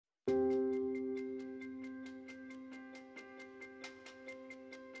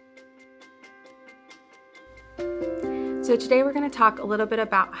So today we're going to talk a little bit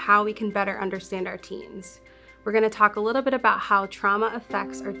about how we can better understand our teens. We're going to talk a little bit about how trauma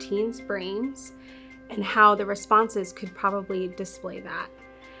affects our teens' brains and how the responses could probably display that.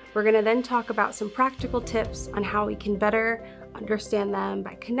 We're going to then talk about some practical tips on how we can better understand them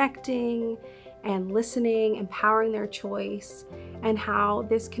by connecting and listening, empowering their choice, and how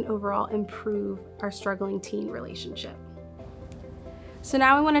this can overall improve our struggling teen relationship. So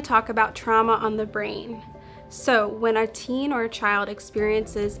now we want to talk about trauma on the brain. So when a teen or a child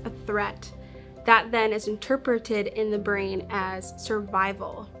experiences a threat, that then is interpreted in the brain as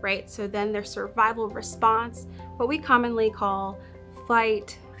survival, right? So then their survival response, what we commonly call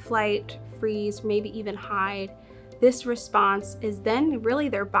fight, flight, freeze, maybe even hide, this response is then really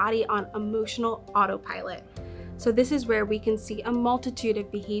their body on emotional autopilot. So this is where we can see a multitude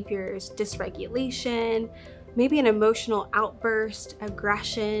of behaviors: dysregulation, maybe an emotional outburst,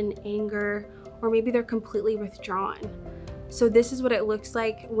 aggression, anger, or maybe they're completely withdrawn. So this is what it looks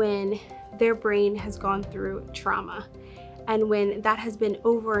like when their brain has gone through trauma. And when that has been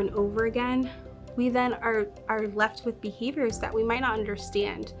over and over again, we then are left with behaviors that we might not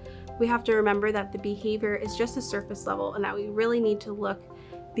understand. We have to remember that the behavior is just a surface level and that we really need to look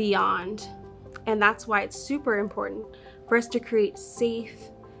beyond. And that's why it's super important for us to create safe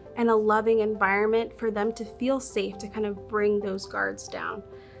and a loving environment for them to feel safe, to kind of bring those guards down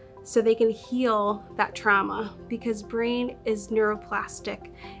so they can heal that trauma, because brain is neuroplastic,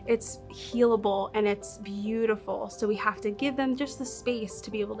 it's healable and it's beautiful. So we have to give them just the space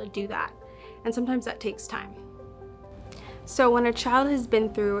to be able to do that. And sometimes that takes time. So when a child has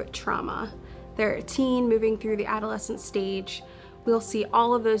been through trauma, they're a teen moving through the adolescent stage, we'll see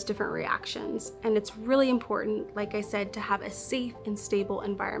all of those different reactions. And it's really important, like I said, to have a safe and stable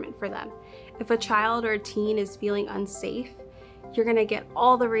environment for them. If a child or a teen is feeling unsafe, you're gonna get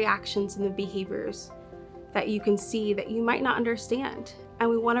all the reactions and the behaviors that you can see that you might not understand. And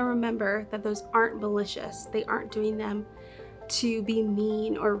we wanna remember that those aren't malicious. They aren't doing them to be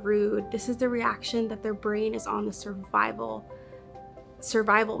mean or rude. This is the reaction that their brain is on the survival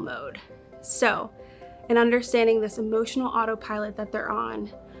mode. So in understanding this emotional autopilot that they're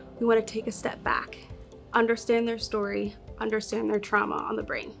on, we wanna take a step back, understand their story, understand their trauma on the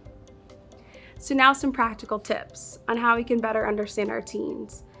brain. So now some practical tips on how we can better understand our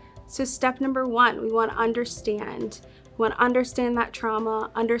teens. So step number one, we want to understand that trauma,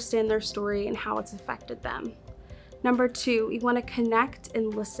 understand their story and how it's affected them. Number two, we want to connect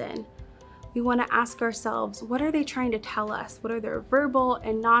and listen. We want to ask ourselves, what are they trying to tell us? What are their verbal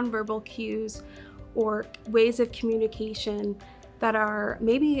and nonverbal cues or ways of communication that are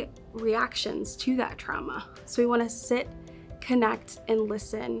maybe reactions to that trauma? So we want to sit, connect, and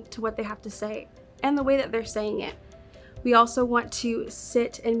listen to what they have to say and the way that they're saying it. We also want to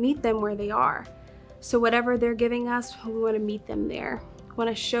sit and meet them where they are. So whatever they're giving us, we want to meet them there. We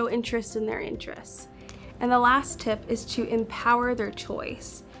want to show interest in their interests. And the last tip is to empower their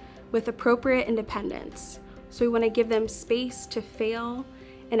choice with appropriate independence. So we want to give them space to fail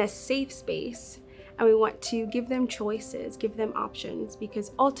in a safe space, and we want to give them choices, give them options,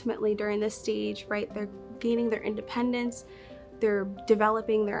 because ultimately during this stage, right, they're gaining their independence, they're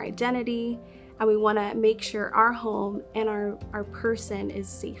developing their identity, and we want to make sure our home and our person is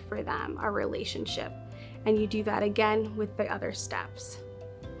safe for them, our relationship. And you do that again with the other steps.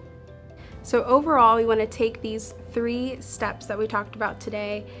 So overall, we want to take these 3 steps that we talked about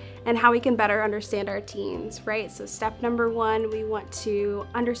today and how we can better understand our teens, right? So step number 1, we want to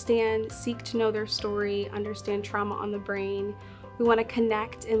understand, seek to know their story, understand trauma on the brain. We want to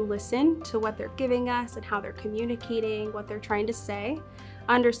connect and listen to what they're giving us and how they're communicating, what they're trying to say.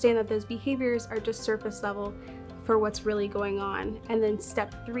 Understand that those behaviors are just surface level for what's really going on. And then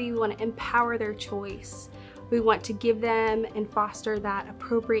step 3, we want to empower their choice. We want to give them and foster that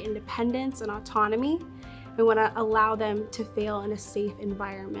appropriate independence and autonomy. We want to allow them to fail in a safe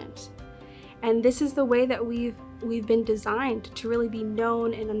environment. And this is the way that we've been designed to really be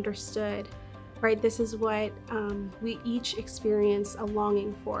known and understood, right? This is what we each experience a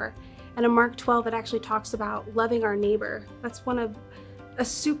longing for. And in Mark 12, it actually talks about loving our neighbor. That's a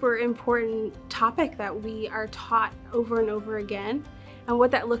super important topic that we are taught over and over again. And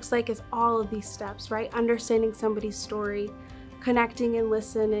what that looks like is all of these steps, right? Understanding somebody's story, connecting and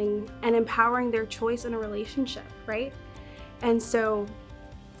listening, and empowering their choice in a relationship, right? And so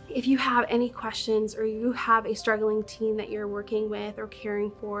if you have any questions or you have a struggling teen that you're working with or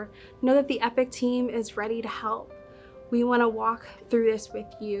caring for, know that the EPIC team is ready to help. We want to walk through this with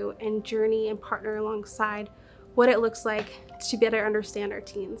you and journey and partner alongside what it looks like to better understand our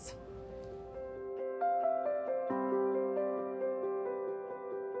teens.